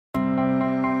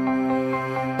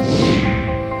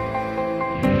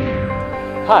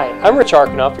Hi, I'm Rich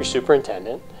Arkanoff, your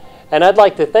superintendent, and I'd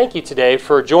like to thank you today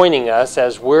for joining us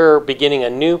as we're beginning a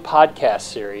new podcast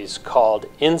series called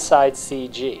Inside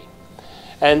CG.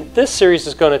 And this series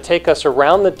is going to take us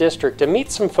around the district to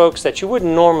meet some folks that you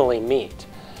wouldn't normally meet.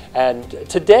 And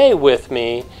today with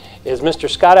me is Mr.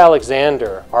 Scott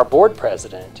Alexander, our board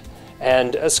president.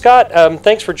 And Scott,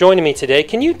 thanks for joining me today.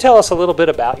 Can you tell us a little bit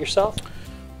about yourself?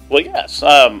 Well, yes.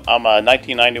 I'm a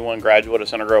 1991 graduate of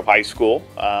Center Grove High School.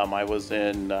 I was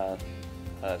in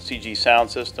CG sound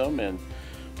system and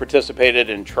participated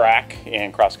in track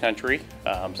and cross country.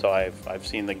 So I've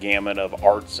seen the gamut of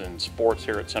arts and sports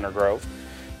here at Center Grove.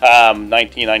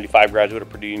 1995 graduate of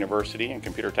Purdue University in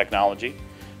computer technology.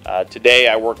 Today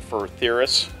I work for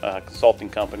Theris consulting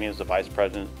company as the vice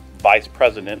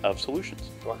president of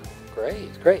solutions. Wow.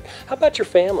 Great. How about your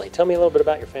family? Tell me a little bit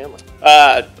about your family.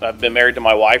 I've been married to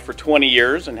my wife for 20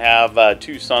 years and have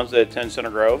two sons that attend Center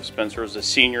Grove. Spencer is a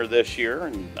senior this year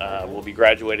and will be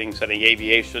graduating studying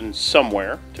aviation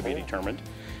somewhere to be determined.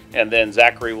 And then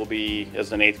Zachary will be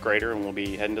as an 8th grader and will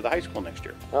be heading to the high school next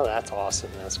year. Oh, that's awesome.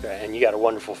 That's great. And you got a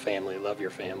wonderful family. Love your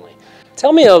family.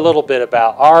 Tell me a little bit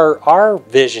about our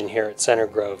vision here at Center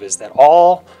Grove is that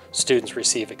all students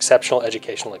receive exceptional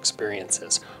educational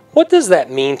experiences. What does that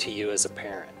mean to you as a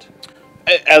parent?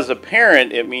 As a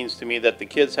parent, it means to me that the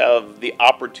kids have the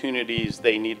opportunities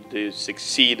they need to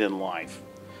succeed in life.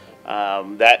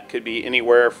 That could be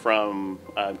anywhere from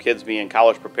kids being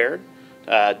college prepared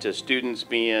to students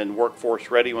being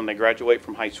workforce ready when they graduate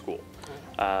from high school.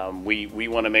 We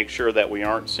want to make sure that we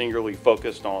aren't singularly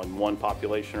focused on one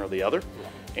population or the other,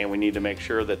 and we need to make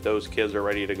sure that those kids are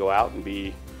ready to go out and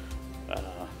be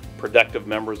productive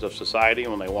members of society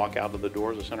when they walk out of the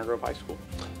doors of Center Grove High School.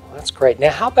 Well, that's great. Now,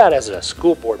 how about as a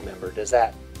school board member? Does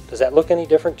that look any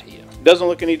different to you? It doesn't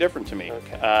look any different to me.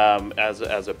 Okay. As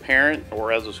a parent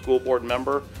or as a school board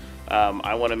member,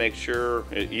 I want to make sure,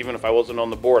 even if I wasn't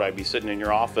on the board, I'd be sitting in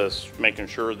your office making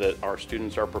sure that our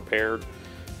students are prepared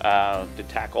to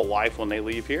tackle life when they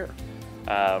leave here.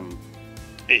 From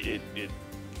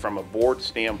a board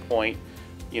standpoint,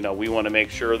 we want to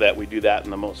make sure that we do that in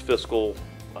the most fiscal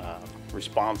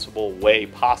responsible way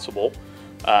possible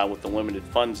with the limited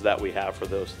funds that we have for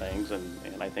those things,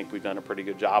 and I think we've done a pretty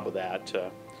good job of that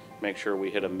to make sure we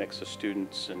hit a mix of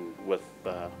students and with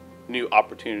new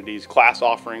opportunities, class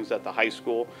offerings at the high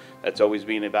school that's always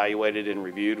being evaluated and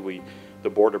reviewed. The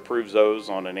board approves those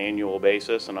on an annual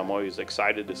basis, and I'm always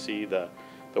excited to see the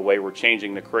way we're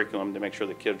changing the curriculum to make sure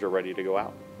the kids are ready to go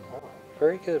out. Oh,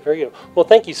 very good, very good. Well,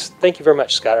 thank you very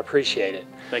much, Scott. I appreciate it.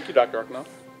 Thank you, Dr. Arkanoff.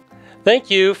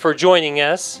 Thank you for joining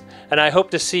us, and I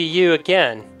hope to see you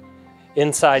again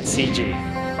inside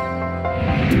CG.